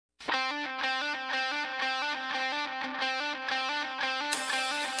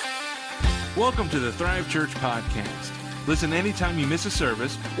Welcome to the Thrive Church Podcast. Listen anytime you miss a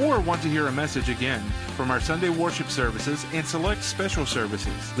service or want to hear a message again from our Sunday worship services and select special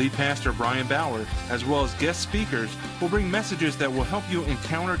services. Lead Pastor Brian Bauer, as well as guest speakers, will bring messages that will help you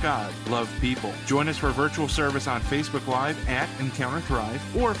encounter God, love people. Join us for a virtual service on Facebook Live at Encounter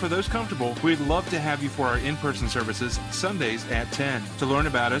Thrive, or for those comfortable, we'd love to have you for our in-person services Sundays at 10. To learn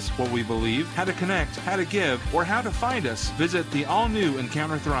about us, what we believe, how to connect, how to give, or how to find us, visit the all-new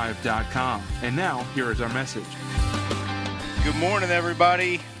EncounterThrive.com. And now, here is our message. Good morning,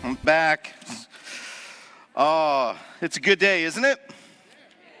 everybody. I'm back. It's a good day, isn't it?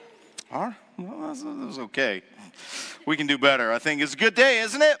 All right. Well, that was okay. We can do better. I think it's a good day,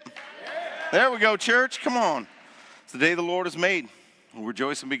 isn't it? There we go, church. Come on. It's the day the Lord has made. We'll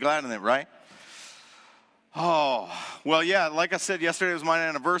rejoice and be glad in it, right? Oh, well, yeah, like I said, yesterday was my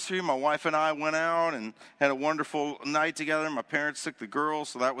anniversary. My wife and I went out and had a wonderful night together. My parents took the girls,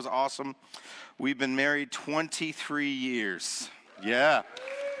 so that was awesome. We've been married 23 years. Yeah.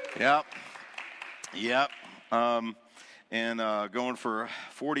 Yep. And going for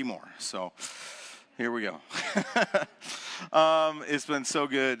 40 more. So here we go. It's been so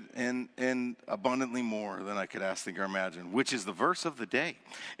good and abundantly more than I could ask, think, or imagine, which is the verse of the day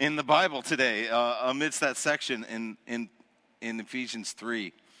in the Bible today, amidst that section in Ephesians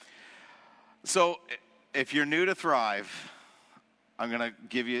 3. So if you're new to Thrive, I'm going to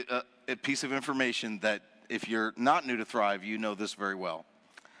give you a piece of information that if you're not new to Thrive, you know this very well.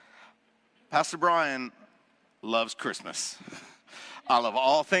 Pastor Brian loves Christmas. I love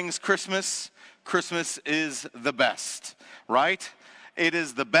all things Christmas. Christmas is the best, right? It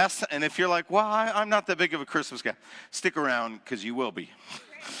is the best. And if you're like, well, I'm not that big of a Christmas guy, stick around because you will be.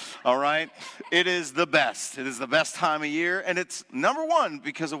 All right? It is the best. It is the best time of year. And it's number one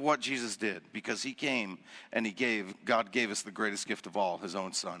because of what Jesus did. Because he came and God gave us the greatest gift of all, his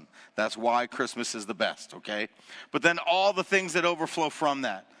own son. That's why Christmas is the best, okay? But then all the things that overflow from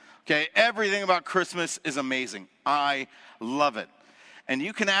that, okay? Everything about Christmas is amazing. I love it. And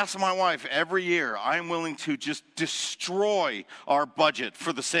you can ask my wife every year, I'm willing to just destroy our budget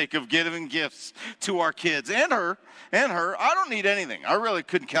for the sake of giving gifts to our kids and her. I don't need anything. I really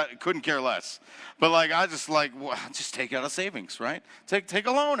couldn't care less. But just take out a savings, right? Take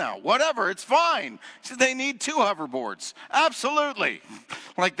a loan out, whatever. It's fine. So they need 2 hoverboards. Absolutely.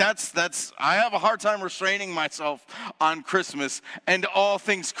 That's. I have a hard time restraining myself on Christmas and all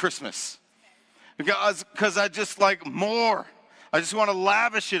things Christmas because I just like more. I just want to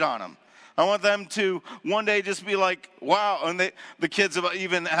lavish it on them. I want them to one day just be like, wow. And the kids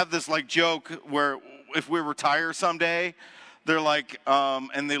even have this joke where if we retire someday, they're like,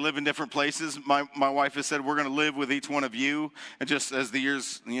 and they live in different places. My wife has said, we're going to live with each one of you. And just as the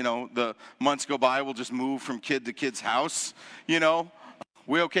years, the months go by, we'll just move from kid to kid's house.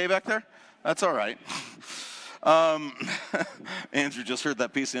 We okay back there? That's all right. Andrew just heard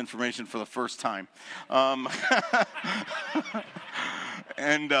that piece of information for the first time.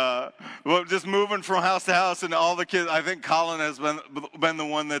 And well, just moving from house to house, and all the kids. I think Colin has been the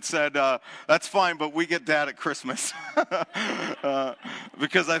one that said, "That's fine, but we get Dad at Christmas,"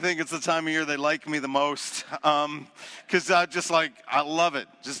 because I think it's the time of year they like me the most. Because I love it,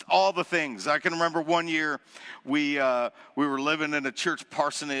 just all the things. I can remember one year we were living in a church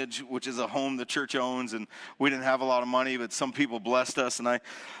parsonage, which is a home the church owns, and we didn't have a lot of money, but some people blessed us. And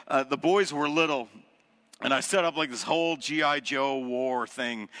the boys were little. And I set up this whole G.I. Joe war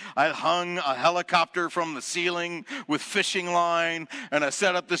thing. I hung a helicopter from the ceiling with fishing line, and I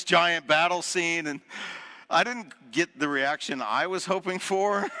set up this giant battle scene. And I didn't get the reaction I was hoping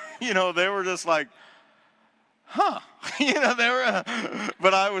for. They were just like, huh.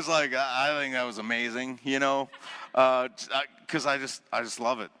 But I was like, I think that was amazing, because I just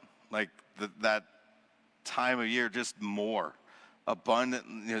love it. That time of year, just more. Abundant,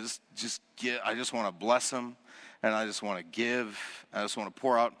 just give. I just want to bless them, and I just want to give. I just want to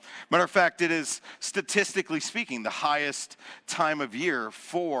pour out. Matter of fact, it is statistically speaking the highest time of year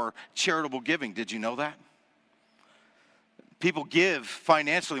for charitable giving. Did you know that? People give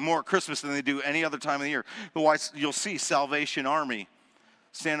financially more at Christmas than they do any other time of the year. Otherwise, you'll see Salvation Army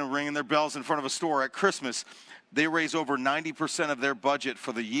standing ringing their bells in front of a store at Christmas. They raise over 90% of their budget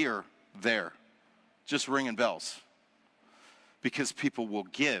for the year there, just ringing bells. Because people will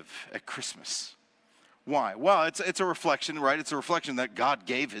give at Christmas. Why? Well, it's a reflection, right? It's a reflection that God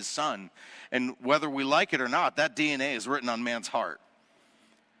gave his son. And whether we like it or not, that DNA is written on man's heart.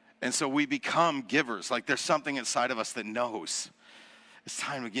 And so we become givers. There's something inside of us that knows it's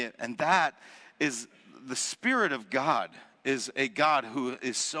time to give. And that is the Spirit of God is a God who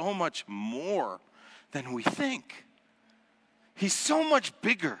is so much more than we think. He's so much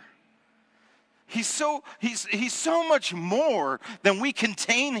bigger He's so much more than we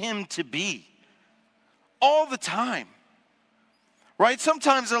contain him to be. All the time. Right?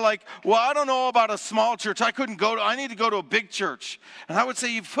 Sometimes they're like, well, I don't know about a small church. I need to go to a big church. And I would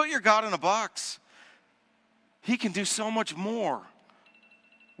say, you put your God in a box. He can do so much more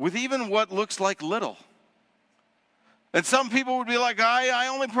with even what looks like little. And some people would be like, I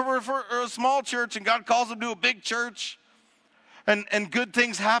only prefer a small church, and God calls them to a big church. And good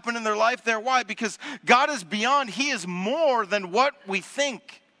things happen in their life there. Why? Because God is beyond. He is more than what we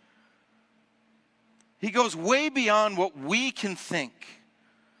think. He goes way beyond what we can think.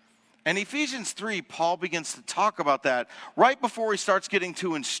 And Ephesians 3, Paul begins to talk about that right before he starts getting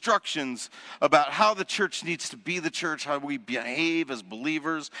to instructions about how the church needs to be the church, how we behave as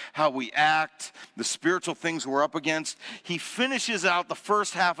believers, how we act, the spiritual things we're up against. He finishes out the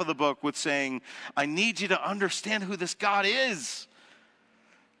first half of the book with saying, I need you to understand who this God is.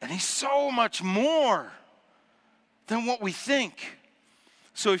 And he's so much more than what we think.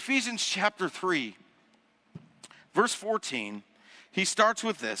 So Ephesians chapter 3. Verse 14, he starts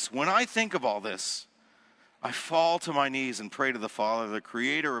with this. When I think of all this, I fall to my knees and pray to the Father, the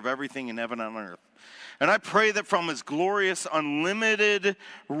creator of everything in heaven and on earth. And I pray that from his glorious, unlimited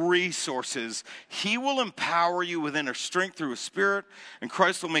resources, he will empower you with inner strength through his Spirit, and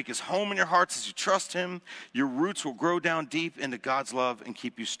Christ will make his home in your hearts as you trust him. Your roots will grow down deep into God's love and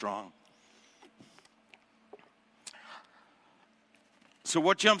keep you strong. So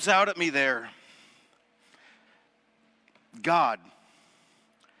what jumps out at me there? God's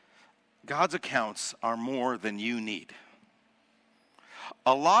accounts are more than you need.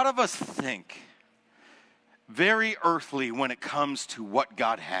 A lot of us think very earthly when it comes to what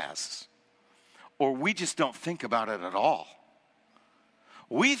God has, or we just don't think about it at all.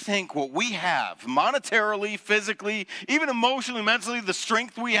 We think what we have, monetarily, physically, even emotionally, mentally, the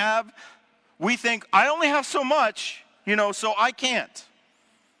strength we have, we think, I only have so much, so I can't.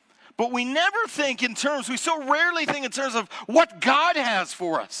 But we never think we so rarely think in terms of what God has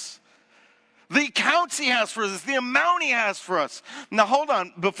for us. The accounts he has for us, the amount he has for us. Now hold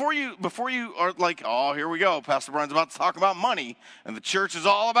on, before you are like, oh, here we go, Pastor Brian's about to talk about money, and the church is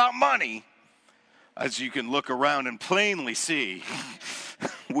all about money. As you can look around and plainly see,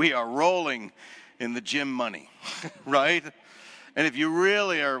 we are rolling in the gym money, right? And if you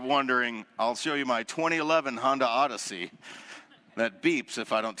really are wondering, I'll show you my 2011 Honda Odyssey. That beeps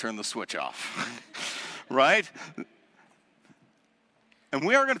if I don't turn the switch off, right? And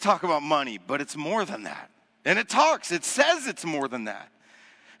we are going to talk about money, but it's more than that. And it says it's more than that.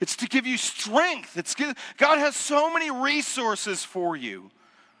 It's to give you strength. God has so many resources for you.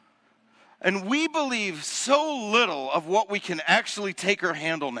 And we believe so little of what we can actually take or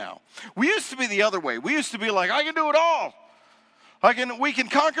handle now. We used to be the other way. We used to be like, I can do it all. We can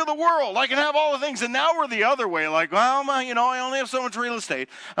conquer the world. I can have all the things. And now we're the other way. Like, well, I only have so much real estate.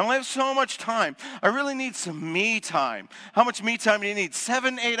 I only have so much time. I really need some me time. How much me time do you need?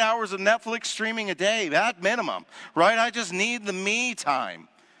 7-8 hours of Netflix streaming a day, at minimum, right? I just need the me time.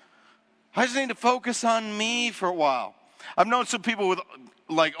 I just need to focus on me for a while. I've known some people with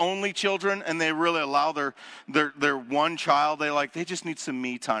like only children, and they really allow their one child. They just need some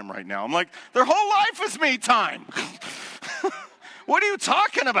me time right now. I'm like, their whole life is me time. What are you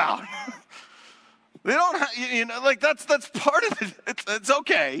talking about? They don't have, that's part of it. It's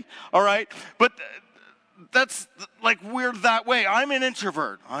okay, all right? But that's, we're that way. I'm an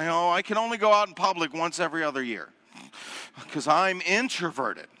introvert. I know I can only go out in public once every other year because I'm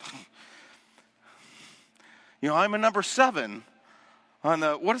introverted. I'm a number 7 on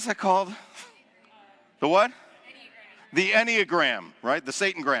the, what is that called? The what? The Enneagram, right? The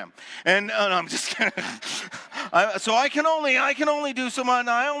Satan-gram. And I'm just kidding. So I can only do so much.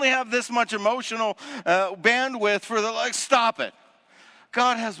 I only have this much emotional bandwidth for stop it.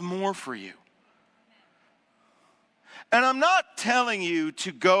 God has more for you. And I'm not telling you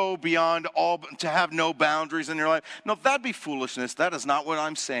to go beyond to have no boundaries in your life. No, that'd be foolishness. That is not what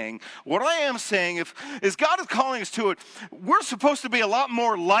I'm saying. What I am saying is God is calling us to it. We're supposed to be a lot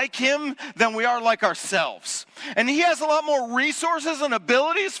more like him than we are like ourselves. And he has a lot more resources and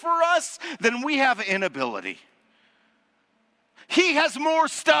abilities for us than we have inability. He has more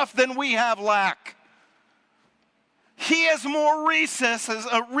stuff than we have lack. He has more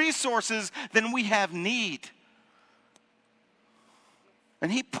resources than we have need.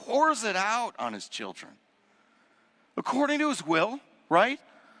 And he pours it out on his children according to his will, right?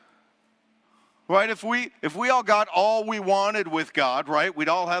 Right? If we all got all we wanted with God, right? We'd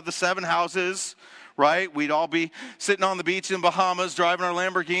all have the 7 houses, right? We'd all be sitting on the beach in Bahamas, driving our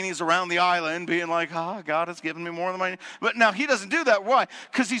Lamborghinis around the island, being like, God has given me more than my need. But now he doesn't do that. Why?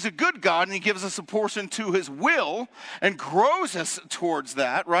 Because he's a good God, and he gives us a portion to his will and grows us towards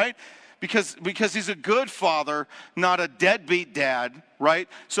that, right? Because he's a good father, not a deadbeat dad, right?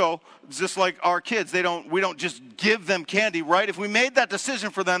 So just like our kids, we don't just give them candy, right? If we made that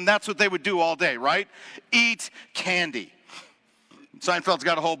decision for them, that's what they would do all day, right? Eat candy. Seinfeld's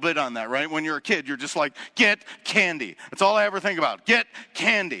got a whole bit on that, right? When you're a kid, you're just like, get candy. That's all I ever think about. Get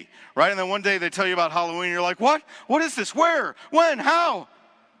candy, right? And then one day they tell you about Halloween, and you're like, what? What is this? Where? When? How?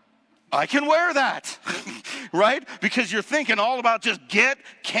 I can wear that, right? Because you're thinking all about just get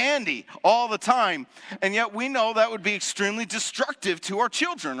candy all the time. And yet we know that would be extremely destructive to our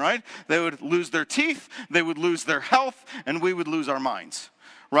children, right? They would lose their teeth, they would lose their health, and we would lose our minds,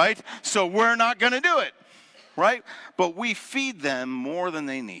 right? So we're not going to do it, right? But we feed them more than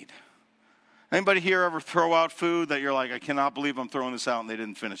they need. Anybody here ever throw out food that you're like, I cannot believe I'm throwing this out and they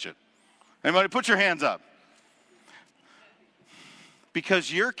didn't finish it? Anybody? Put your hands up.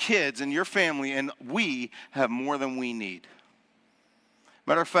 Because your kids and your family and we have more than we need.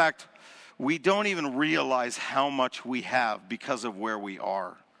 Matter of fact, we don't even realize how much we have because of where we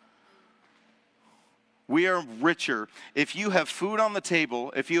are. We are richer. If you have food on the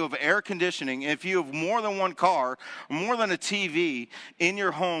table, if you have air conditioning, if you have more than one car, more than a TV in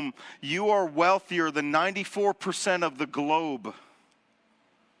your home, you are wealthier than 94% of the globe.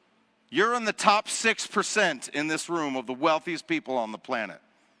 You're in the top 6% in this room of the wealthiest people on the planet.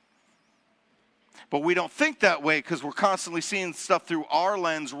 But we don't think that way because we're constantly seeing stuff through our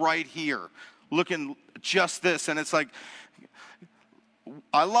lens right here, looking just this. And it's like,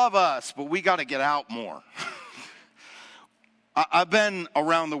 I love us, but we got to get out more. I've been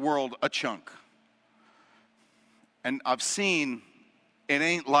around the world a chunk. And I've seen it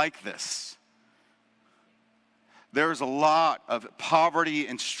ain't like this. There's a lot of poverty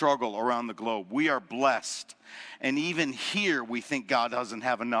and struggle around the globe. We are blessed. And even here, we think God doesn't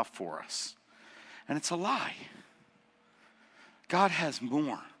have enough for us. And it's a lie. God has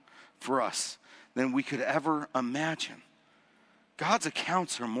more for us than we could ever imagine. God's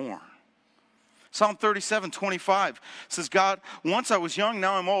accounts are more. Psalm 37:25 says, God, once I was young,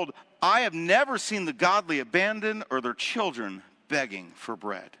 now I'm old. I have never seen the godly abandoned or their children begging for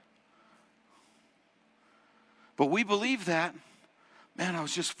bread. But we believe that. Man, I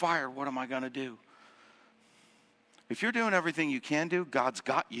was just fired. What am I going to do? If you're doing everything you can do, God's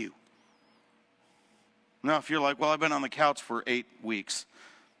got you. Now, if you're like, well, I've been on the couch for 8 weeks.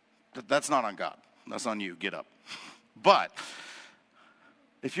 That's not on God. That's on you. Get up. But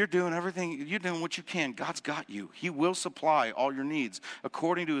if you're doing everything, you're doing what you can, God's got you. He will supply all your needs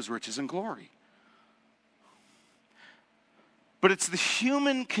according to his riches and glory. But it's the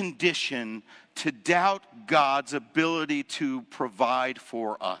human condition to doubt God's ability to provide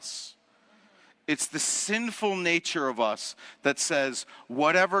for us. It's the sinful nature of us that says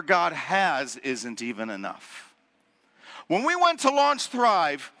whatever God has isn't even enough. When we went to launch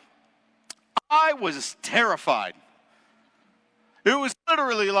Thrive, I was terrified. It was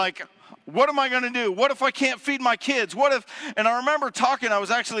literally like, what am I going to do? What if I can't feed my kids? What if, and I remember talking, I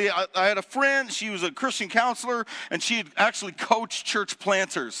had a friend, she was a Christian counselor, and she had actually coached church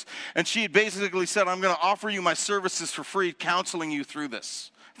planters. And she had basically said, I'm going to offer you my services for free, counseling you through this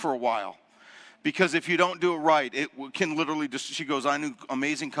for a while. Because if you don't do it right, it can literally just, she goes, I knew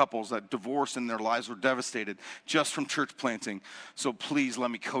amazing couples that divorced and their lives were devastated just from church planting. So please let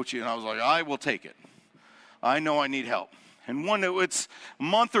me coach you. And I was like, I will take it. I know I need help. And it's a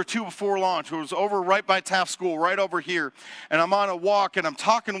month or two before launch. It was over right by Taft School, right over here. And I'm on a walk, and I'm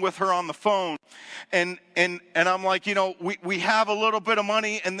talking with her on the phone. And I'm like, we have a little bit of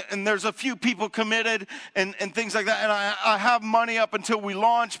money, and there's a few people committed and things like that. And I have money up until we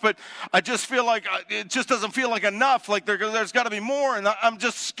launch, but I just feel like it just doesn't feel like enough. Like there's got to be more, and I'm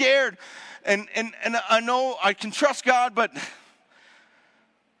just scared. And I know I can trust God, but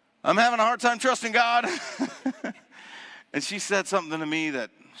I'm having a hard time trusting God. And she said something to me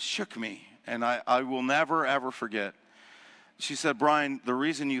that shook me, and I will never, ever forget. She said, Brian, the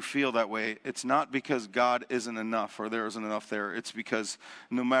reason you feel that way, it's not because God isn't enough or there isn't enough there. It's because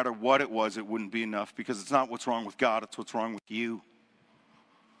no matter what it was, it wouldn't be enough, because it's not what's wrong with God, it's what's wrong with you.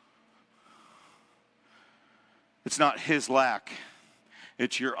 It's not his lack.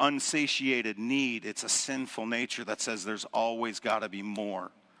 It's your unsatiated need. It's a sinful nature that says there's always got to be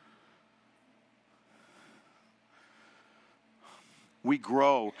more. We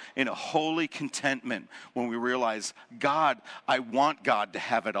grow in a holy contentment when we realize, God, I want God to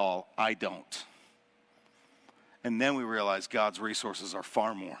have it all. I don't. And then we realize God's resources are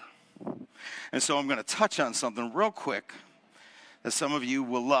far more. And so I'm going to touch on something real quick that some of you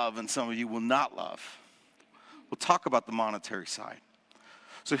will love and some of you will not love. We'll talk about the monetary side.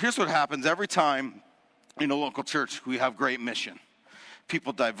 So here's what happens every time in a local church we have great mission.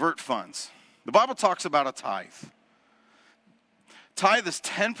 People divert funds. The Bible talks about a tithe. Tithe is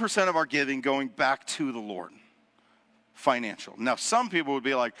 10% of our giving going back to the Lord. Financial. Now, some people would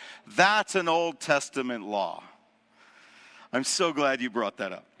be like, that's an Old Testament law. I'm so glad you brought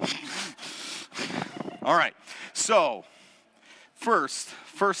that up. All right. So, first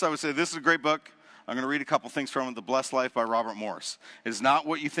I would say this is a great book. I'm going to read a couple things from it. The Blessed Life by Robert Morris. It is not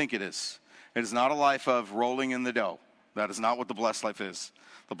what you think it is. It is not a life of rolling in the dough. That is not what the Blessed Life is.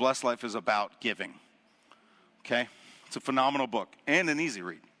 The Blessed Life is about giving. Okay? It's a phenomenal book and an easy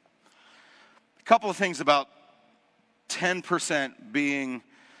read. A couple of things about 10% being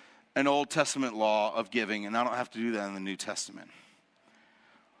an Old Testament law of giving, and I don't have to do that in the New Testament.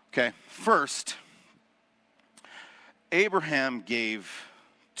 Okay, first, Abraham gave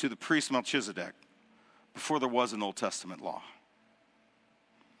to the priest Melchizedek before there was an Old Testament law.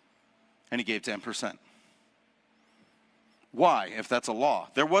 And he gave 10%. Why, if that's a law?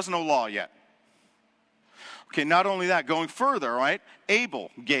 There was no law yet. Okay, not only that, going further, right?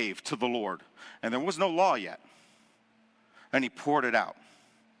 Abel gave to the Lord, and there was no law yet. And he poured it out.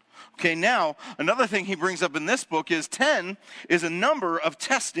 Okay, now, another thing he brings up in this book is 10 is a number of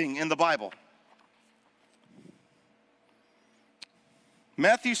testing in the Bible.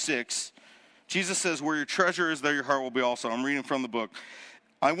 Matthew 6, Jesus says, where your treasure is, there your heart will be also. I'm reading from the book.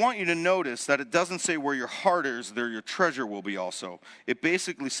 I want you to notice that it doesn't say where your heart is, there your treasure will be also. It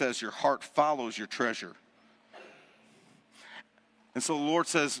basically says your heart follows your treasure. And so the Lord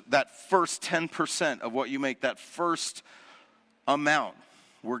says that first 10% of what you make, that first amount,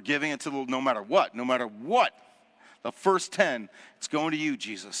 we're giving it to the Lord no matter what. The first 10, it's going to you,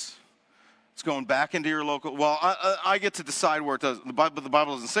 Jesus. It's going back into your local. Well, I get to decide where it does. But the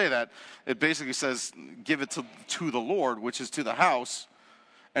Bible doesn't say that. It basically says give it to the Lord, which is to the house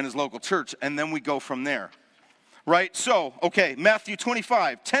and his local church. And then we go from there. Right? So, okay, Matthew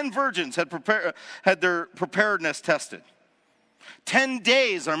 25. 10 virgins had their preparedness tested. 10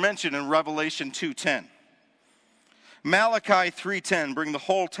 days are mentioned in Revelation 2:10. Malachi 3:10, bring the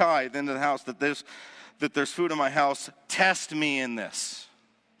whole tithe into the house, that there's food in my house. Test me in this.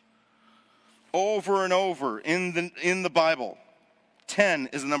 Over and over in the Bible, 10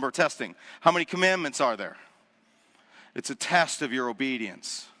 is the number of testing. How many commandments are there? It's a test of your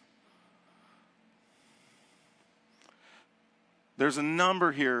obedience. There's a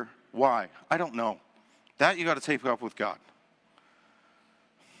number here. Why? I don't know. That you got to take up with God.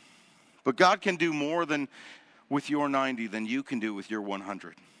 But God can do more than with your 90 than you can do with your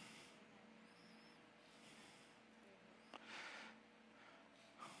 100.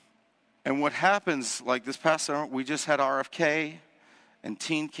 And what happens, like this past summer, we just had RFK and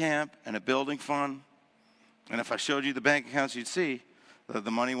teen camp and a building fund. And if I showed you the bank accounts, you'd see that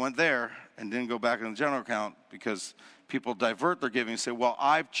the money went there and didn't go back in the general account because people divert their giving and say, well,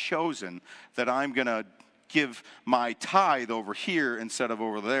 I've chosen that I'm going to give my tithe over here instead of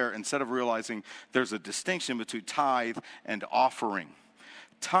over there, instead of realizing there's a distinction between tithe and offering.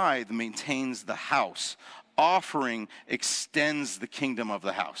 Tithe maintains the house. Offering extends the kingdom of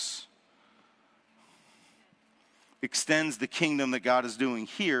the house. Extends the kingdom that God is doing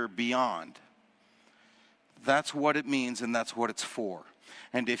here beyond. That's what it means, and that's what it's for.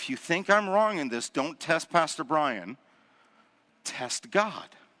 And if you think I'm wrong in this, don't test Pastor Brian. Test God.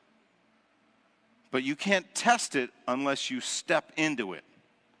 But you can't test it unless you step into it.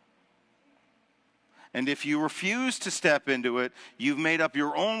 And if you refuse to step into it, you've made up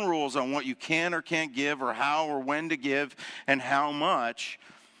your own rules on what you can or can't give, or how or when to give, and how much.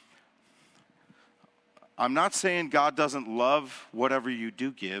 I'm not saying God doesn't love whatever you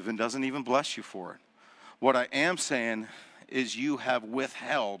do give and doesn't even bless you for it. What I am saying is you have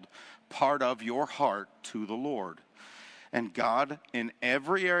withheld part of your heart to the Lord. And God, in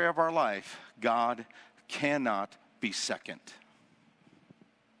every area of our life, God cannot be second.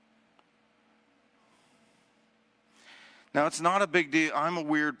 Now, it's not a big deal. I'm a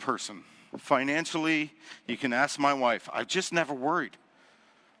weird person. Financially, you can ask my wife. I've just never worried.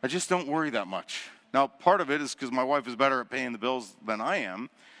 I just don't worry that much. Now, part of it is because my wife is better at paying the bills than I am.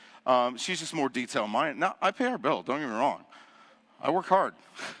 She's just more detail-minded. Now, I pay her bill, don't get me wrong. I work hard.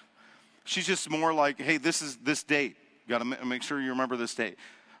 She's just more like, hey, this is this date. Got to make sure you remember this date.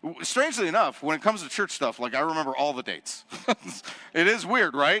 Strangely enough, when it comes to church stuff, like I remember all the dates. It is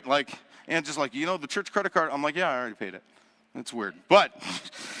weird, right? Like, and just like, the church credit card. I'm like, yeah, I already paid it. It's weird. But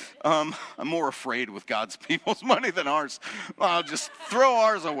I'm more afraid with God's people's money than ours. I'll just throw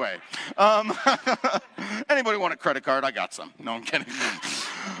ours away. Anybody want a credit card? I got some. No, I'm kidding.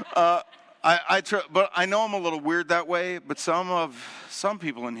 But I know I'm a little weird that way, but some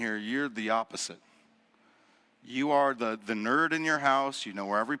people in here, you're the opposite. You are the nerd in your house. You know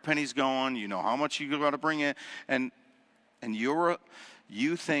where every penny's going. You know how much you got to bring in. And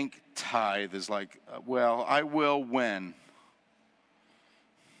you think tithe is like, well, I will when.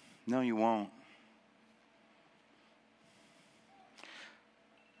 No, you won't.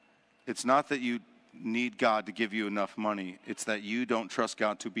 It's not that you need God to give you enough money. It's that you don't trust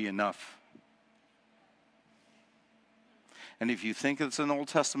God to be enough. And if you think it's an Old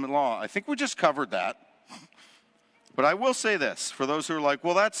Testament law, I think we just covered that. But I will say this, for those who are like,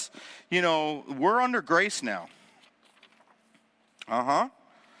 well, that's, we're under grace now. All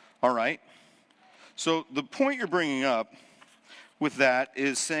right. So the point you're bringing up with that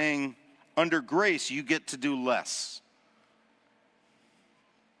is saying, under grace, you get to do less.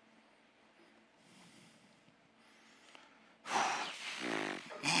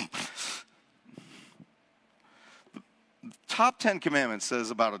 The top 10 commandments says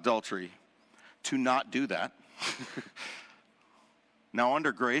about adultery to not do that. Now,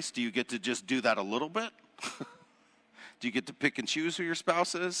 under grace, do you get to just do that a little bit? Do you get to pick and choose who your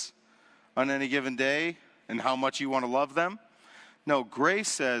spouse is on any given day and how much you want to love them? No, grace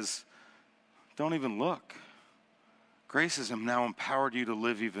says, don't even look. Grace has now empowered you to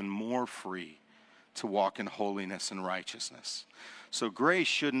live even more free, to walk in holiness and righteousness. So grace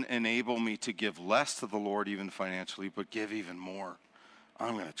shouldn't enable me to give less to the Lord, even financially, but give even more.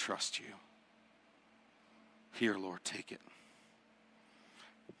 I'm going to trust you. Here, Lord, take it.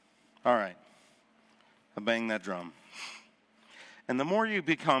 All right. I bang that drum. And the more you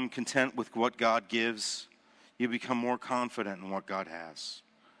become content with what God gives, you become more confident in what God has.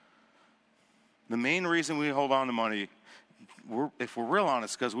 The main reason we hold on to money, if we're real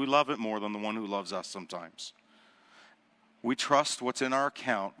honest, because we love it more than the one who loves us sometimes. We trust what's in our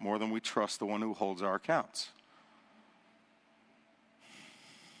account more than we trust the one who holds our accounts.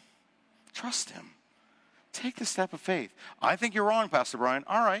 Trust him. Take the step of faith. I think you're wrong, Pastor Brian.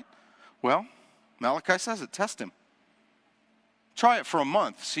 All right. Well, Malachi says it. Test him. Try it for a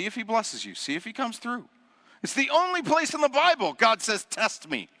month. See if he blesses you. See if he comes through. It's the only place in the Bible God says, test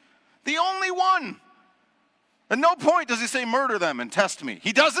me. The only one. At no point does he say, murder them and test me.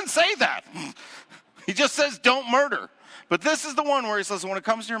 He doesn't say that. He just says, don't murder. But this is the one where he says, when it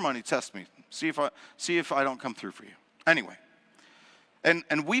comes to your money, test me. See if I don't come through for you. Anyway.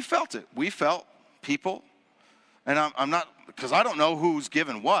 And we felt it. We felt people. And I'm not, because I don't know who's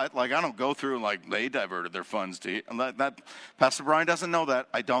given what. Like, I don't go through and, like, they diverted their funds to you. That Pastor Brian doesn't know that.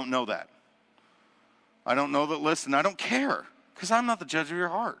 I don't know that. I don't know that list, and I don't care, because I'm not the judge of your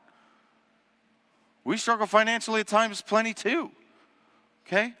heart. We struggle financially at times plenty, too.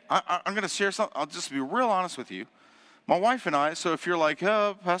 Okay? I'm going to share something. I'll just be real honest with you. My wife and I, so if you're like,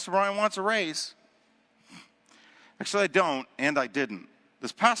 oh, Pastor Brian wants a raise. Actually, I don't, and I didn't.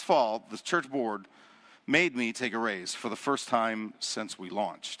 This past fall, the church board made me take a raise for the first time since we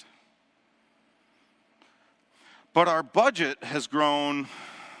launched. But our budget has grown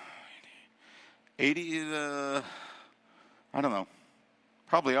 80, I don't know,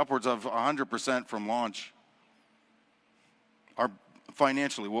 probably upwards of 100% from launch.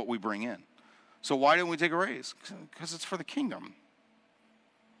 Financially, what we bring in. So why didn't we take a raise? Because it's for the kingdom.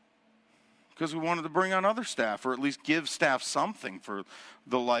 Because we wanted to bring on other staff, or at least give staff something for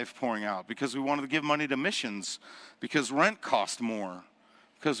the life pouring out. Because we wanted to give money to missions. Because rent cost more.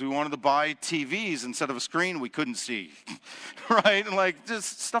 Because we wanted to buy TVs instead of a screen we couldn't see. Right? And like,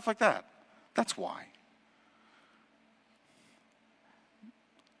 just stuff like that. That's why.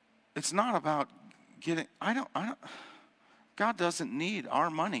 It's not about getting, God doesn't need our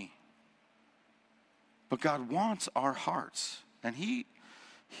money. But God wants our hearts. And He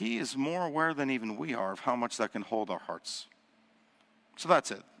is more aware than even we are of how much that can hold our hearts. So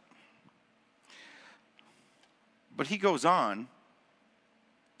that's it. But he goes on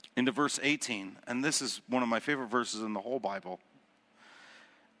into verse 18, and this is one of my favorite verses in the whole Bible.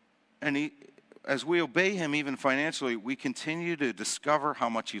 And as we obey him even financially, we continue to discover how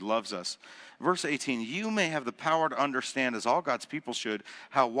much he loves us. Verse 18, you may have the power to understand, as all God's people should,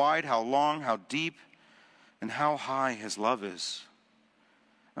 how wide, how long, how deep, and how high his love is.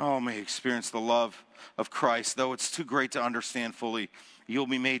 Oh, may you experience the love of Christ. Though it's too great to understand fully, you'll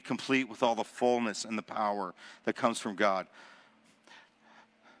be made complete with all the fullness and the power that comes from God.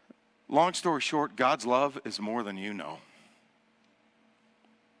 Long story short, God's love is more than you know.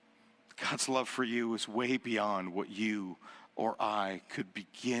 God's love for you is way beyond what you or I could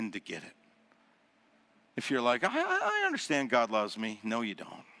begin to get it. If you're like, I understand God loves me. No, you don't.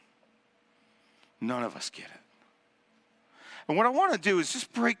 None of us get it. And what I want to do is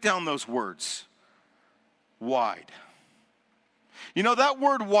just break down those words. Wide. You know, that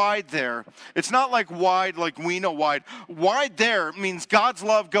word wide there, it's not like wide like we know wide. Wide there means God's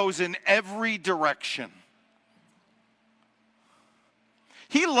love goes in every direction.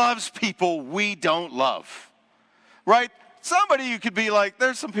 He loves people we don't love, right? Somebody you could be like,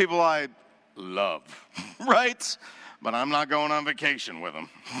 there's some people I love, right? But I'm not going on vacation with them,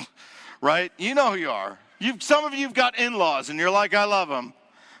 right? You know who you are. Some of you have got in-laws, and you're like, I love them,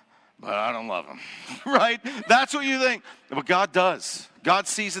 but I don't love them, right? That's what you think. But God does. God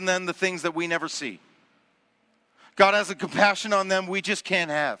sees in them the things that we never see. God has a compassion on them we just can't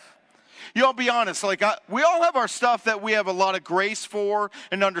have. You know, be honest, we all have our stuff that we have a lot of grace for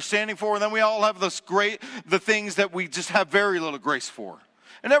and understanding for, and then we all have the things that we just have very little grace for.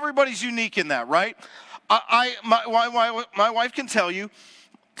 And everybody's unique in that, right? My wife can tell you,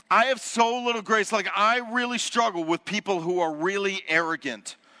 I have so little grace. Like, I really struggle with people who are really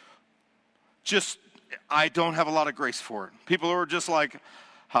arrogant. I don't have a lot of grace for it. People who are just like,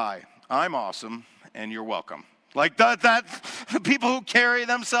 hi, I'm awesome, and you're welcome. Like that people who carry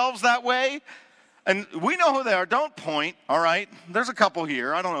themselves that way, and we know who they are. Don't point, all right? There's a couple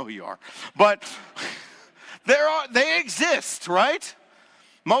here. I don't know who you are. But they exist, right?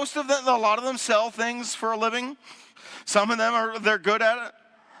 Most of them, a lot of them sell things for a living. Some of them they're good at it,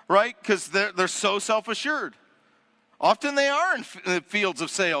 right? Because they're so self-assured. Often they are in the fields of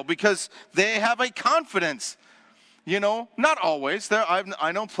sale because they have a confidence. You know, not always.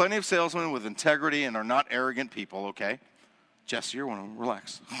 I know plenty of salesmen with integrity and are not arrogant people, okay? Jesse, you're one of them.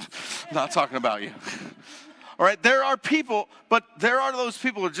 Relax. I'm not talking about you. All right, there are people, but there are those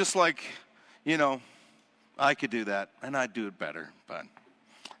people who are just like, you know, I could do that, and I'd do it better. But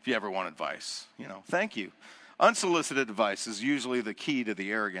if you ever want advice, you know, thank you. Unsolicited advice is usually the key to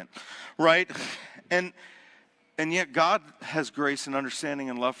the arrogant, right? And yet God has grace and understanding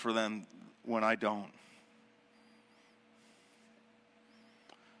and love for them when I don't.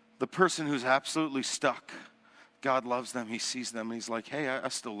 The person who's absolutely stuck, God loves them, he sees them, and he's like, hey, I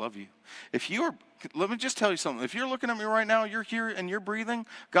still love you. Let me just tell you something. If you're looking at me right now, you're here and you're breathing,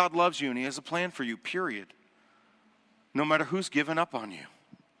 God loves you and he has a plan for you, period. No matter who's given up on you.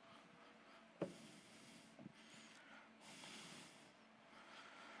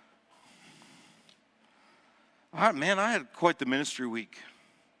 All right, man, I had quite the ministry week.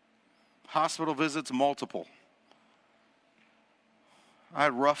 Hospital visits, multiple. I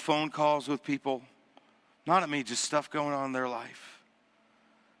had rough phone calls with people. Not at me, just stuff going on in their life.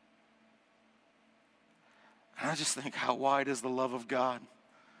 And I just think, how wide is the love of God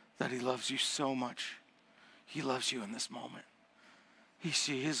that he loves you so much. He loves you in this moment.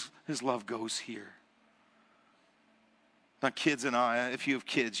 His love goes here. Now, kids and I, if you have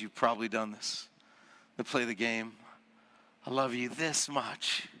kids, you've probably done this. They play the game. I love you this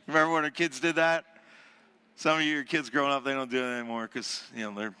much. Remember when our kids did that? Some of your kids growing up, they don't do it anymore because, you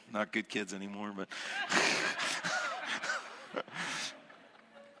know, they're not good kids anymore. But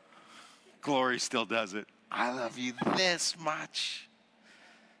Glory still does it. I love you this much.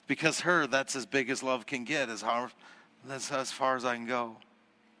 Because that's as big as love can get. That's as far as I can go.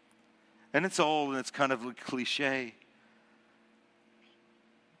 And it's old and it's kind of a cliche.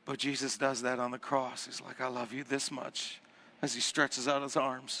 But Jesus does that on the cross. He's like, I love you this much. As he stretches out his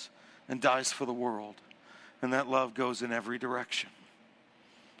arms and dies for the world. And that love goes in every direction.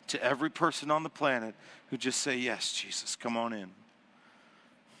 To every person on the planet who just say, yes, Jesus, come on in.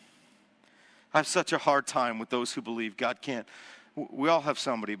 I have such a hard time with those who believe God can't. We all have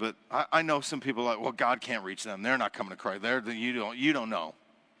somebody, but I know some people like, well, God can't reach them. They're not coming to Christ. You don't know.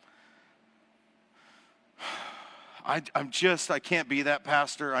 I can't be that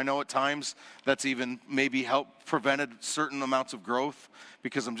pastor. I know at times that's even maybe prevented certain amounts of growth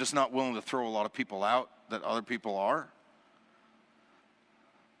because I'm just not willing to throw a lot of people out that other people are.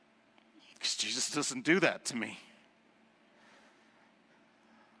 Because Jesus doesn't do that to me.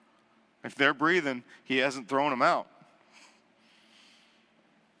 If they're breathing, he hasn't thrown them out.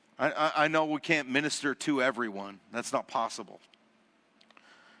 I know we can't minister to everyone. That's not possible.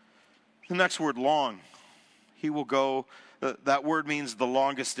 The next word, long. He will go, that word means the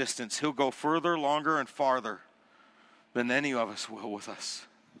longest distance. He'll go further, longer, and farther than any of us will with us.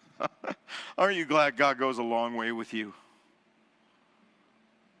 Aren't you glad God goes a long way with you?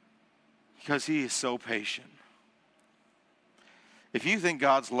 Because he is so patient. If you think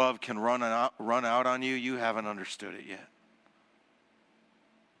God's love can run out on you, you haven't understood it yet.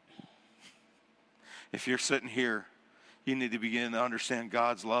 If you're sitting here You need to begin to understand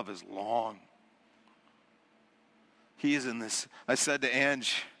God's love is long. He is in this. I said to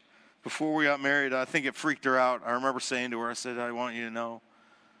Ange before we got married, I think it freaked her out. I remember saying to her, I said, I want you to know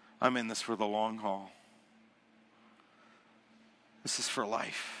I'm in this for the long haul. This is for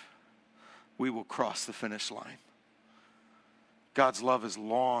life. We will cross the finish line. God's love is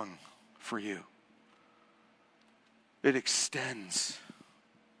long for you. It extends.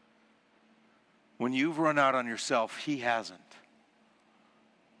 When you've run out on yourself, He hasn't.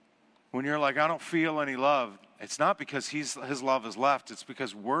 When you're like, I don't feel any love, it's not because His love is left. It's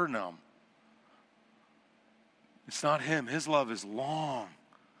because we're numb. It's not Him. His love is long.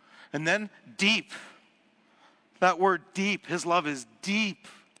 And then deep. That word deep. His love is deep.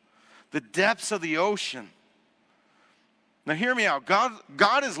 The depths of the ocean. Now hear me out.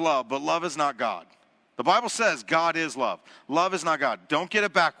 God is love, but love is not God. The Bible says God is love. Love is not God. Don't get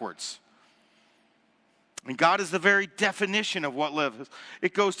it backwards. And God is the very definition of what love is.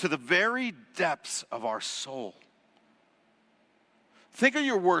 It goes to the very depths of our soul. Think of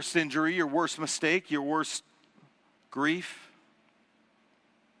your worst injury, your worst mistake, your worst grief,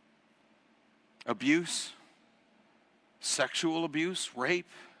 abuse, sexual abuse, rape,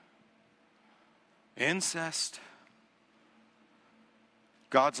 incest.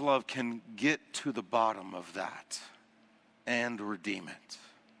 God's love can get to the bottom of that and redeem it.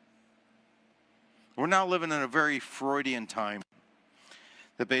 We're now living in a very Freudian time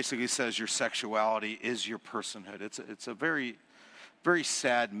that basically says your sexuality is your personhood. It's a very, very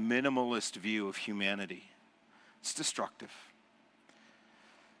sad, minimalist view of humanity. It's destructive.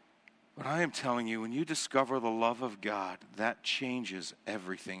 But I am telling you, when you discover the love of God, that changes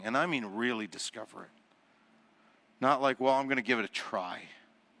everything. And I mean really discover it. Not like, well, I'm going to give it a try.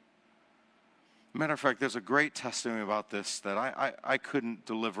 Matter of fact, there's a great testimony about this that I couldn't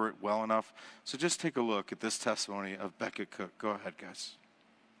deliver it well enough. So just take a look at this testimony of Beckett Cook. Go ahead, guys.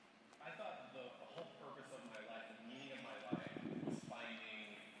 I thought the whole purpose of my life, the meaning of my life, was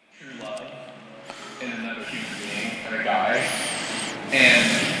finding true love in another human being and a guy, and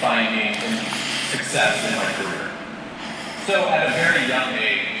finding success in my career. So at a very young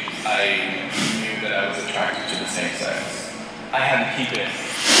age, I knew that I was attracted to the same sex. I had to keep it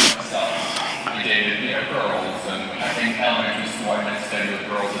to myself. I dated, girls, and in elementary school I went to study with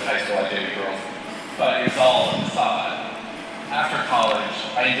girls. In high school I dated girls. But it's all a facade. After college,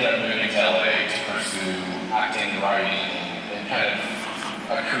 I ended up moving to LA to pursue acting, writing, and kind of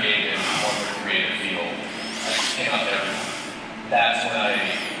more of a creative field. I just came out there. That's when I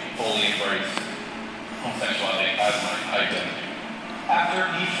fully embraced homosexuality as my identity. After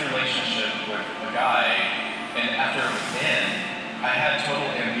each relationship with a guy, and after it was in, I had total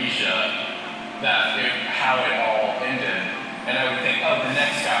amnesia how it all ended. And I would think, oh, the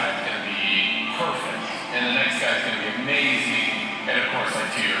next guy is going to be perfect. And the next guy is going to be amazing. And of course, like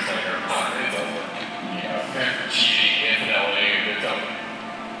 2 years later, it's over. Cheating, infidelity, it's over.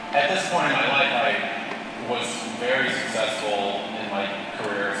 At this point in my life, I was very successful in my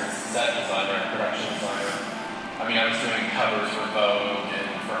career as a set designer and production designer. I mean, I was doing covers for Vogue and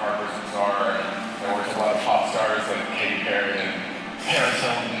for Harper's Bazaar, and I worked with a lot of pop stars like Katy Perry and Paris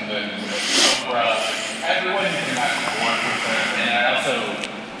Hilton and Oprah. Everyone you can imagine, 1%. And I also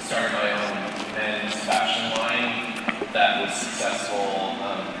started my own men's fashion line that was successful.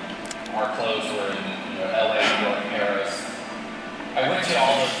 Our clothes were in LA, New York, Paris. I went to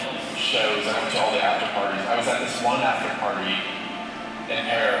all the shows, I went to all the after parties. I was at this one after party in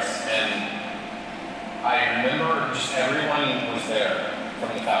Paris, and I remember just everyone was there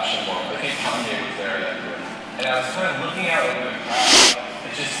from the fashion world. I think Kanye was there that year. And I was kind of looking out over the crowd.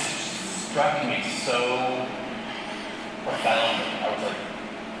 It just struck me so profoundly. I was like,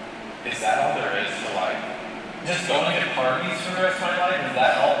 is that all there is to life? Just going to parties for the rest of my life?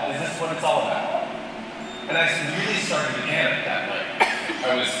 Is this what it's all about? And I really started to panic that way.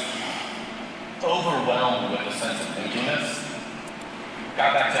 I was overwhelmed with a sense of emptiness.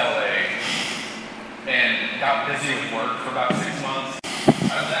 Got back to LA and got busy with work for about 6 months.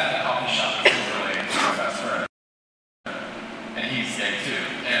 I was at a coffee shop in Silver Lake with my best friend. And he's gay too.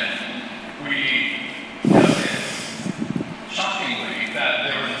 And we noticed, shockingly, that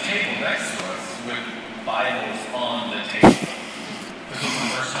there was a table next to us with Bibles on the table. This was the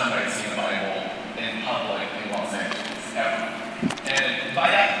first time I'd seen a Bible in public in Los Angeles, ever. And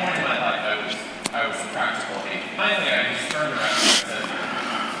by that point in my life, I was a practical atheist. Finally, I just turned around and said,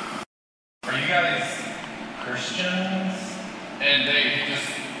 are you guys Christians? And they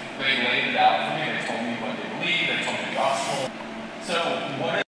laid it out for me. They told me what they believe. They told me the gospel. So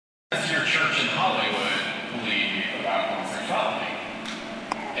what does your church in Hollywood believe about homosexuality?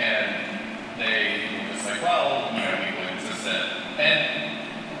 And they were just like, well, we believe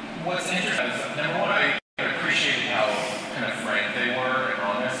what's interesting is, number one, I appreciated how kind of frank they were and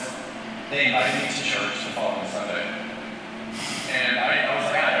honest. They invited me to church the following Sunday. And I was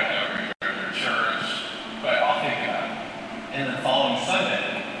like, I don't know where you go to church, but I'll think about it. And the following Sunday,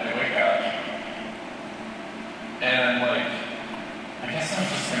 I wake up, and I'm like, I guess I'm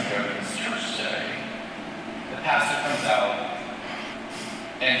just going to go to this church today. The pastor comes out,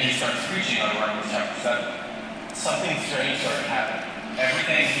 and he starts preaching on Romans chapter 7. Something strange started happening.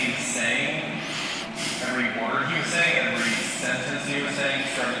 Everything he was saying, every word he was saying, every sentence he was saying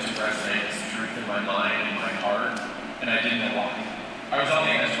started to resonate as truth in my mind and my heart, and I didn't know why. I was on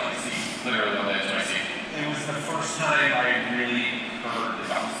the edge of my seat, literally on the edge of my seat. It was the first time I really heard the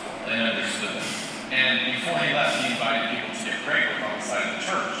gospel and understood it. And before he left, he invited people to get prayed with on the side of the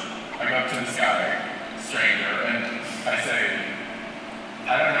church. I go up to this guy, stranger, and I say,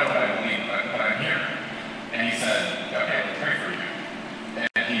 I don't know what I believe, but I'm here. And he said, okay, let's pray for you.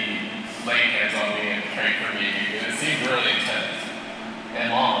 And he laid hands on me and prayed for me. It seemed really intense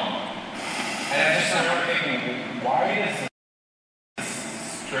and long. And I just started thinking, why does this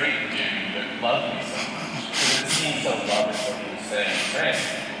straight dude that loved me so much? Because it seemed so loving what he was saying and praying.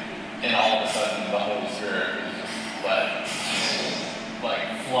 And all of a sudden, the Holy Spirit was just like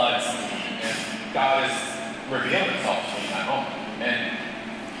floods me. And God has revealed himself to me in that moment. And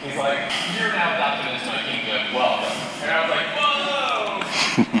he's like, you're now adopted into my kingdom. Welcome. And I was like, whoa!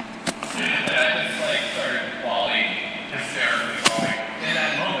 And I just like started bawling, hysterically bawling. In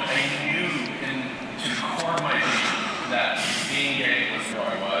that moment, I knew to the core of my being that being gay was who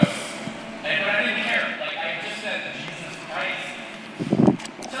I was. But I didn't care. Like, I just said, Jesus Christ.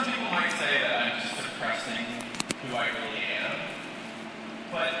 Some people might say that I'm just suppressing who I really am.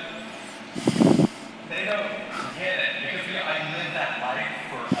 But they don't get it. Because I lived that life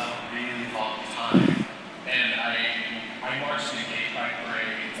for a really long time. And I marched in gay pride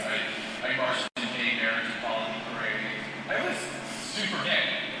parades. I marched in gay marriage equality parades. I was super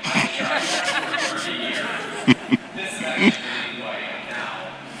gay. I tried that for 30 years. This is actually really who I am now.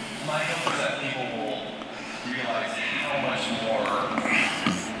 My hope is that people will realize how much more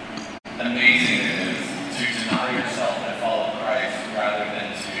amazing it is to deny yourself and follow Christ rather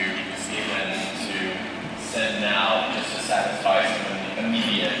than to just give in to sin now just to satisfy some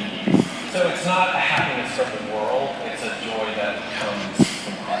immediate needs. So it's not a happiness from the world, it's a joy that comes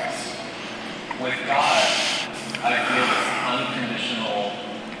from Christ. With God, I feel this unconditional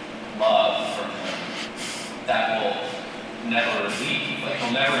love from Him that will never leave. Like,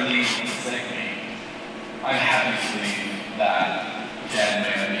 He'll never leave and forsake me. I'm happy to leave that dead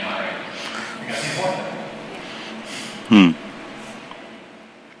man behind because He's worth it.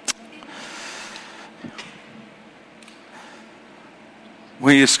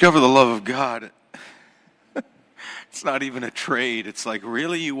 When you discover the love of God, it's not even a trade. It's like,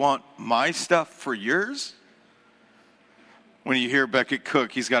 really? You want my stuff for yours? When you hear Beckett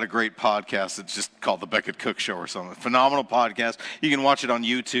Cook, he's got a great podcast. It's just called The Beckett Cook Show or something. Phenomenal podcast. You can watch it on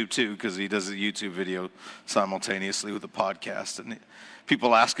YouTube, too, because he does a YouTube video simultaneously with the podcast. And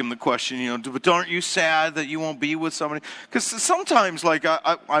people ask him the question, but aren't you sad that you won't be with somebody? Because sometimes, like,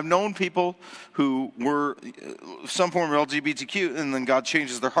 I've known people who were some form of LGBTQ, and then God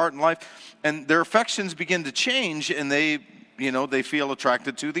changes their heart and life, and their affections begin to change, and they feel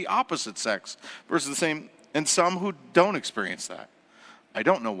attracted to the opposite sex versus the same. And some who don't experience that. I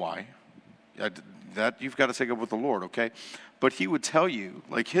don't know why. That you've got to take up with the Lord, okay? But He would tell you,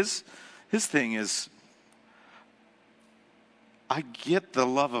 like, his thing is, I get the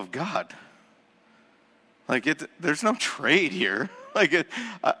love of God. Like, there's no trade here. Like,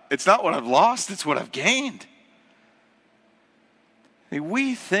 it's not what I've lost, it's what I've gained.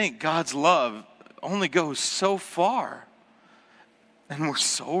 We think God's love only goes so far, and we're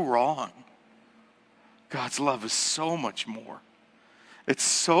so wrong. God's love is so much more. It's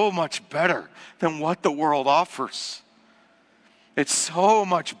so much better than what the world offers. It's so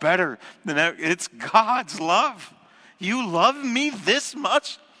much better than it's God's love. You love me this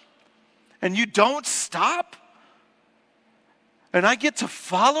much, and you don't stop? And I get to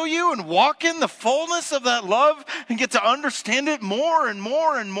follow you and walk in the fullness of that love and get to understand it more and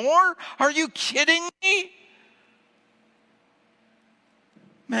more and more? Are you kidding me?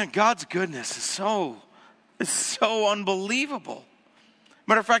 Man, God's goodness is so unbelievable.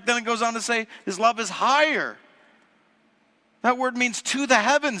 Matter of fact, then it goes on to say His love is higher. That word means to the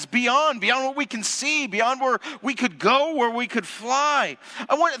heavens, beyond what we can see, beyond where we could go, where we could fly.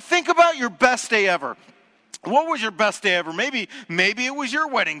 I want to think about your best day ever. What was your best day ever? Maybe it was your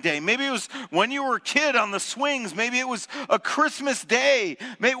wedding day. Maybe it was when you were a kid on the swings. Maybe it was a Christmas day.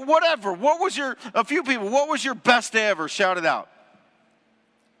 Whatever. A few people, what was your best day ever? Shout it out.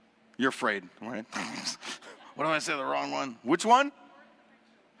 You're afraid, right? What do I say, the wrong one? Which one?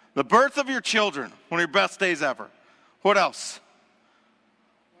 The birth of your children. One of your best days ever. What else?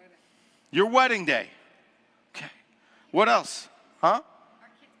 Your wedding day. Okay. What else? Huh?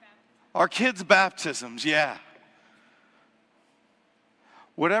 Our kids' baptisms, yeah.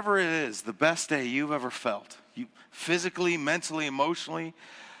 Whatever it is, the best day you've ever felt, you physically, mentally, emotionally,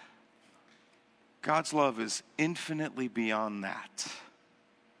 God's love is infinitely beyond that.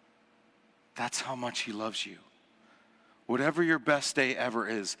 That's how much he loves you. Whatever your best day ever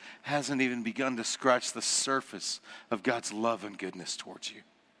is hasn't even begun to scratch the surface of God's love and goodness towards you.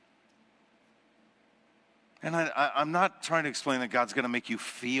 And I'm not trying to explain that God's going to make you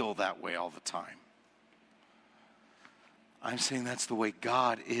feel that way all the time. I'm saying that's the way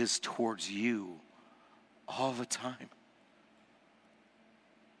God is towards you all the time.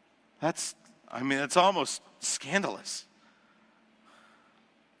 It's almost scandalous.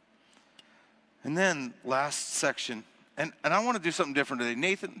 And then last section, and I want to do something different today.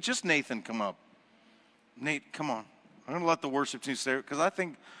 Nathan, come up. Nate, come on. I'm going to let the worship team say it because I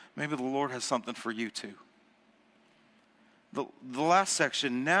think maybe the Lord has something for you too. The last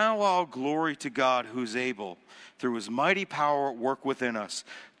section, now all glory to God who's able, through his mighty power at work within us,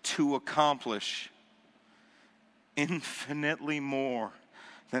 to accomplish infinitely more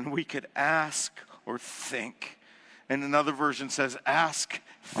than we could ask or think. And another version says, ask,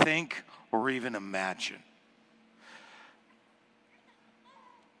 think, or even imagine.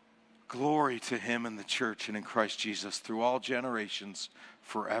 Glory to him in the church and in Christ Jesus through all generations,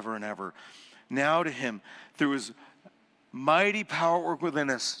 forever and ever. Now to him, through his mighty power at work within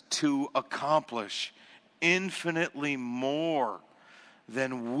us, to accomplish infinitely more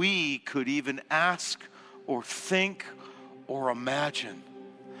than we could even ask or think or imagine.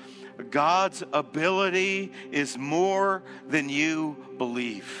 God's ability is more than you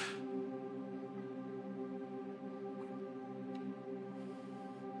believe.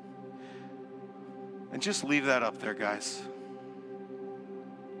 And just leave that up there, guys.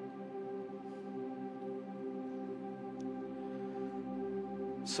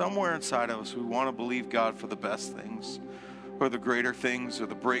 Somewhere inside of us, we want to believe God for the best things, or the greater things, or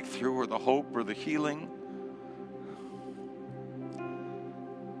the breakthrough, or the hope, or the healing.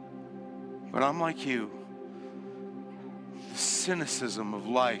 But I'm like you. The cynicism of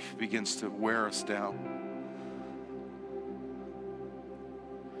life begins to wear us down.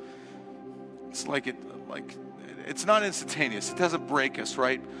 It's not instantaneous. It doesn't break us,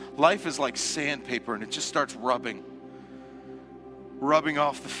 right? Life is like sandpaper, and it just starts rubbing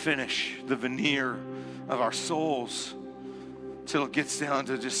off the finish, the veneer of our souls, till it gets down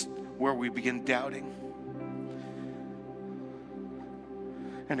to just where we begin doubting.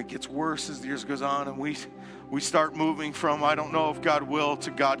 And it gets worse as the years goes on, and we start moving from I don't know if God will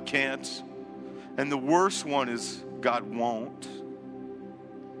to God can't. And the worst one is God won't.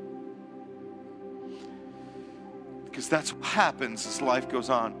 Because that's what happens as life goes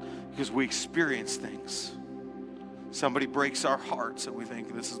on, because we experience things. Somebody breaks our hearts and we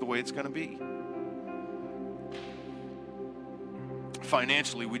think this is the way it's going to be.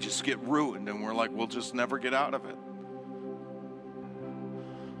 Financially, we just get ruined and we're like, we'll just never get out of it.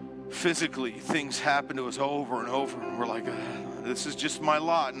 Physically, things happen to us over and over and we're like, this is just my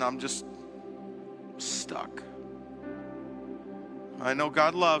lot and I'm just stuck. I know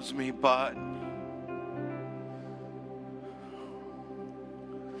God loves me, but...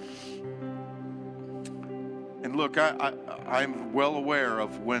 And look, I'm well aware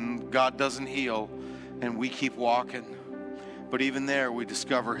of when God doesn't heal and we keep walking. But even there, we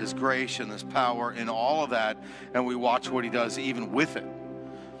discover his grace and his power in all of that, and we watch what he does even with it.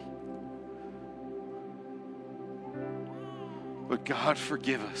 But God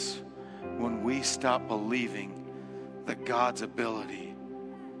forgive us when we stop believing that God's ability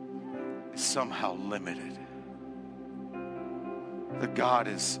is somehow limited. That God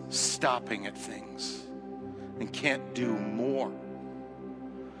is stopping at things and can't do more.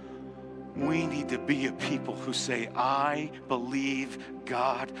 We need to be a people who say, I believe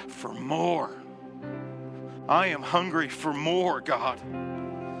God for more. I am hungry for more, God.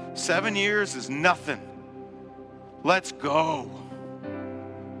 7 years is nothing. Let's go.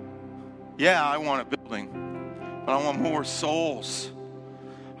 Yeah, I want a building, but I want more souls.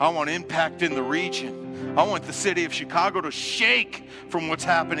 I want impact in the region. I want the city of Chicago to shake from what's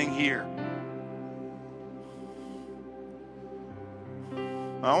happening here.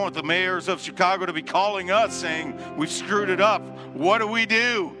 I want the mayors of Chicago to be calling us saying, we've screwed it up. What do we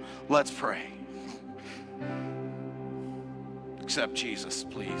do? Let's pray. Accept Jesus,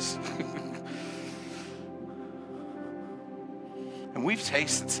 please. And And we've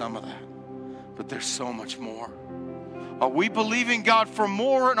tasted some of that, but there's so much more. Are we believing God for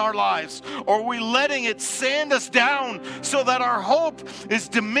more in our lives? Or are we letting it sand us down so that our hope is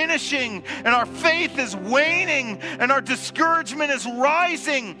diminishing and our faith is waning and our discouragement is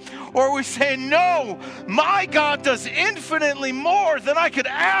rising? Or are we saying, no, my God does infinitely more than I could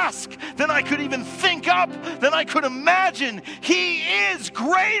ask, than I could even think up, than I could imagine. He is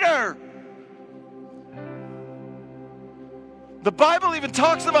greater. The Bible even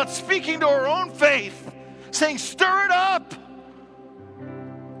talks about speaking to our own faith, saying, stir it up.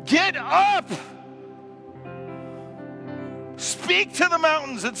 Get up. Speak to the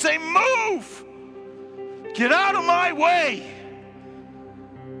mountains and say, move. Get out of my way.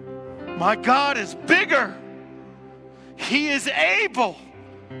 My God is bigger. He is able.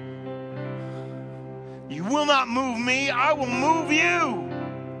 You will not move me. I will move you.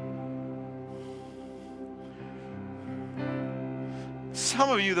 Some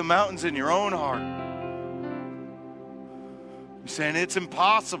of you, the mountains in your own heart. You're saying it's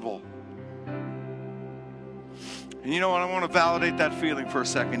impossible. And you know what? I want to validate that feeling for a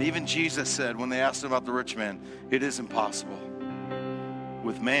second. Even Jesus said when they asked him about the rich man, it is impossible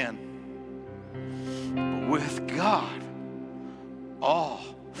with man. But with God, all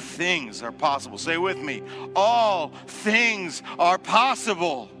things are possible. Say with me, all things are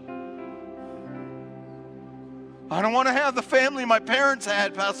possible. I don't want to have the family my parents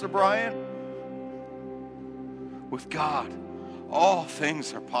had, Pastor Brian. With God, all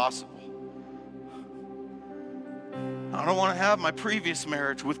things are possible. I don't want to have my previous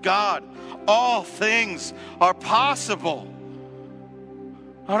marriage. With God, all things are possible.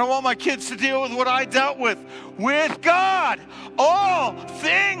 I don't want my kids to deal with what I dealt with. With God, all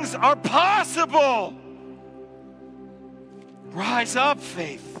things are possible. Rise up,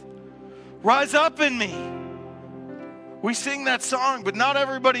 faith. Rise up in me. We sing that song, but not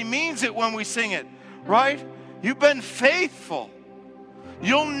everybody means it when we sing it, right? You've been faithful.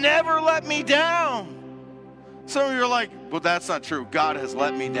 You'll never let me down. Some of you are like, well, that's not true. God has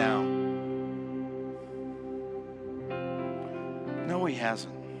let me down. No, he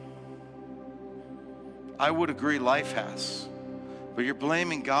hasn't. I would agree life has. But you're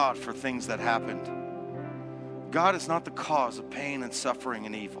blaming God for things that happened. God is not the cause of pain and suffering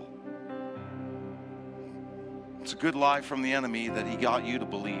and evil. It's a good lie from the enemy that he got you to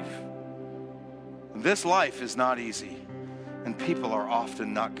believe. This life is not easy, and people are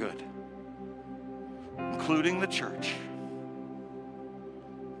often not good, including the church.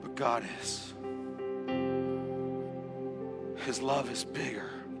 But God is. His love is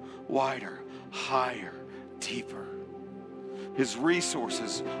bigger, wider, higher, deeper. His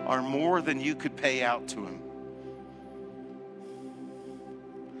resources are more than you could pay out to him.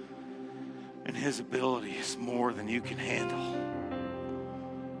 And his ability is more than you can handle.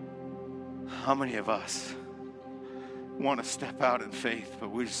 How many of us want to step out in faith,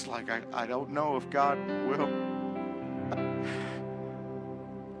 but we're just like, I don't know if God will.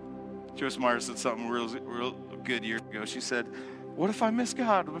 Joyce Meyer said something real good years ago. She said, what if I miss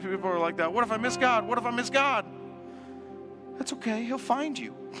God? People are like that. What if I miss God? What if I miss God? That's okay. He'll find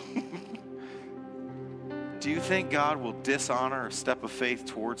you. Do you think God will dishonor a step of faith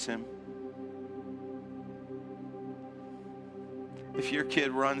towards him? If your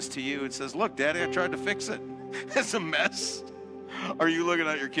kid runs to you and says, look, Daddy, I tried to fix it. It's a mess. Are you looking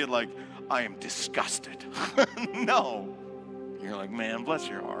at your kid like, I am disgusted? No. You're like, man, bless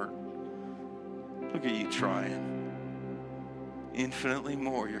your heart. Look at you trying. Infinitely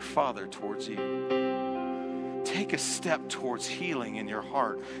more, your Father towards you. Take a step towards healing in your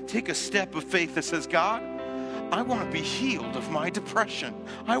heart. Take a step of faith that says, God, I want to be healed of my depression.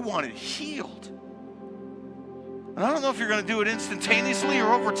 I want it healed. And I don't know if you're going to do it instantaneously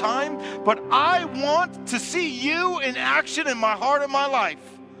or over time, but I want to see you in action in my heart and my life,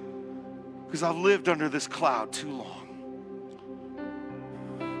 because I've lived under this cloud too long.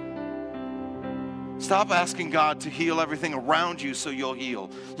 Stop asking God to heal everything around you so you'll heal.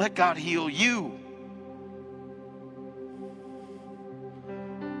 Let God heal you.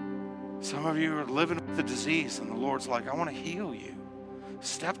 Some of you are living with the disease, and the Lord's like, I want to heal you.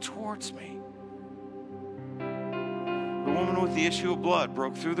 Step towards me. The woman with the issue of blood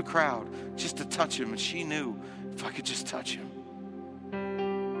broke through the crowd just to touch him, and she knew, if I could just touch him.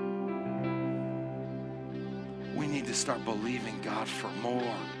 We need to start believing God for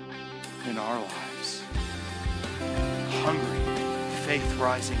more in our lives. Hungry, faith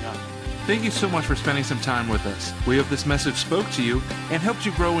rising up. Thank you so much for spending some time with us. We hope this message spoke to you and helped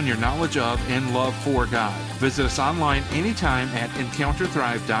you grow in your knowledge of and love for God. Visit us online anytime at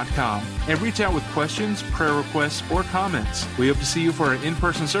encounterthrive.com and reach out with questions, prayer requests, or comments. We hope to see you for our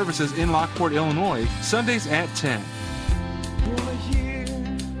in-person services in Lockport, Illinois, Sundays at 10. Wanna hear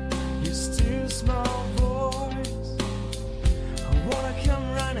your still small voice. I wanna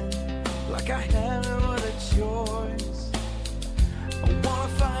come running like I have no other choice. I wanna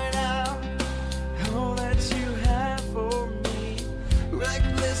find out all that you have for me.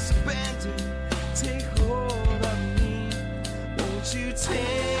 Reckless abandon, take hold of me. Won't you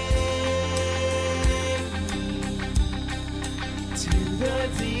take me to the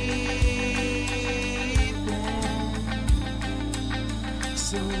deep end?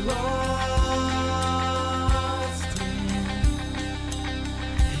 So long.